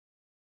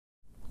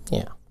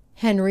Yeah.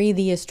 Henry,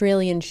 the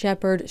Australian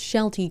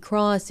Shephard-Sheltie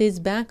cross, is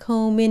back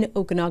home in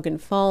Okanagan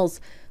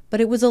Falls,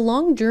 but it was a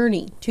long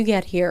journey to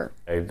get here.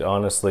 I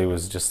honestly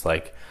was just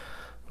like,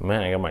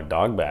 man, I got my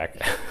dog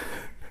back.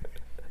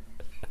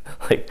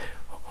 Like,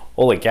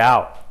 holy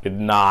cow, did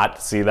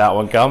not see that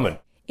one coming.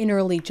 In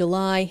early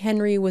July,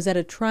 Henry was at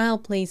a trial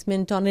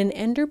placement on an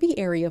Enderby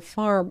area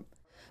farm,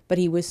 but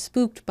he was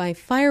spooked by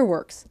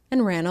fireworks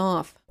and ran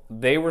off.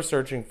 They were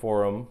searching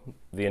for him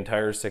the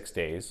entire 6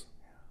 days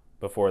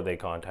before they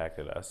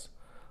contacted us.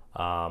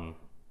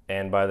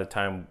 And by the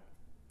time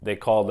they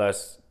called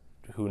us,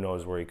 who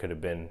knows where he could have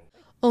been.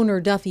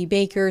 Owner Duffy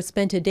Baker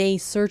spent a day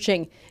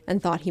searching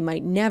and thought he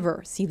might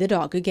never see the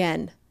dog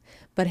again.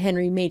 But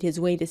Henry made his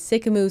way to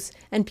Sicamous,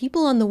 and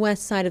people on the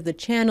west side of the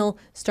channel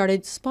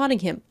started spotting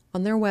him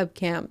on their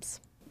webcams.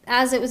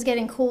 As it was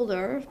getting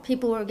colder,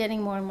 people were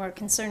getting more and more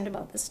concerned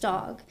about this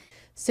dog.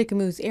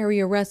 Sicamous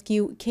Area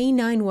Rescue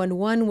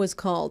K911 was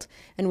called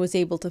and was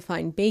able to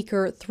find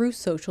Baker through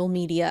social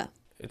media.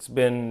 It's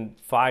been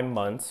 5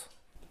 months,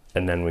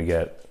 and then we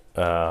get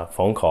a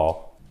phone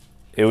call.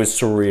 It was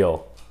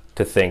surreal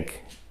to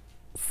think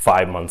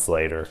 5 months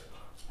later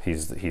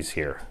he's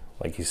here,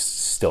 like he's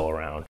still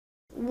around.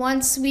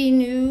 Once we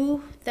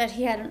knew that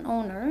he had an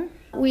owner,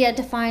 we had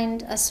to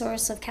find a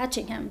source of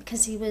catching him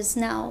because he was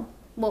now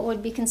what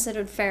would be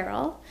considered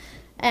feral,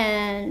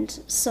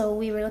 and so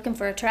we were looking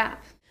for a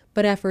trap.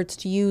 But efforts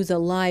to use a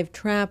live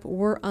trap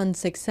were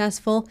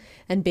unsuccessful,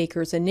 and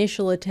Baker's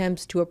initial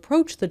attempts to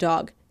approach the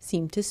dog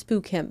seemed to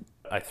spook him.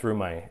 I threw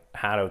my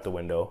hat out the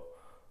window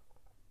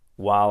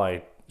while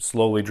I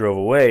slowly drove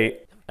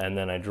away, and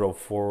then I drove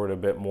forward a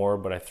bit more,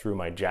 but I threw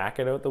my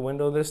jacket out the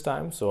window this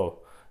time. So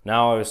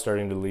now I was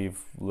starting to leave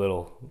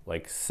little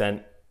like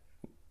scent,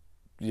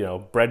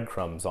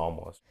 breadcrumbs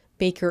almost.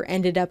 Baker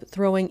ended up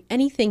throwing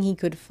anything he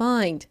could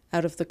find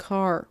out of the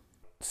car.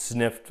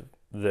 Sniffed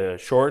the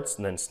shorts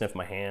and then sniffed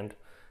my hand,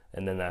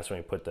 and then that's when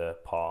he put the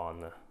paw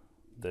on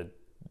the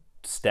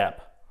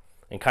step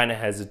and kind of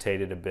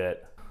hesitated a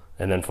bit,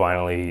 and then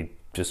finally he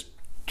just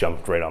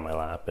jumped right on my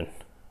lap, and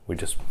we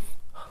just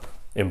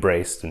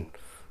embraced and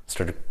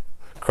started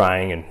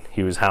crying, and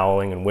he was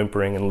howling and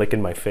whimpering and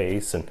licking my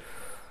face, and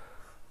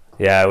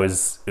yeah, it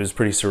was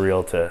pretty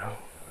surreal to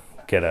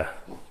get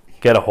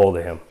a hold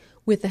of him.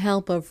 With the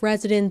help of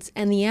residents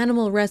and the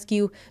animal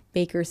rescue,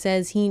 Baker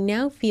says he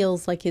now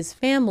feels like his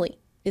family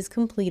is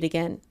complete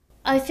again.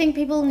 I think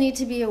people need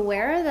to be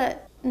aware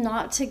that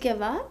not to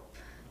give up,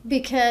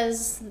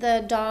 because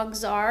the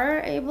dogs are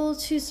able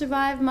to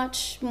survive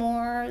much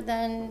more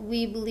than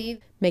we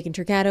believe. Megan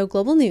Turcato,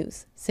 Global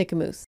News,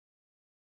 Sicamous.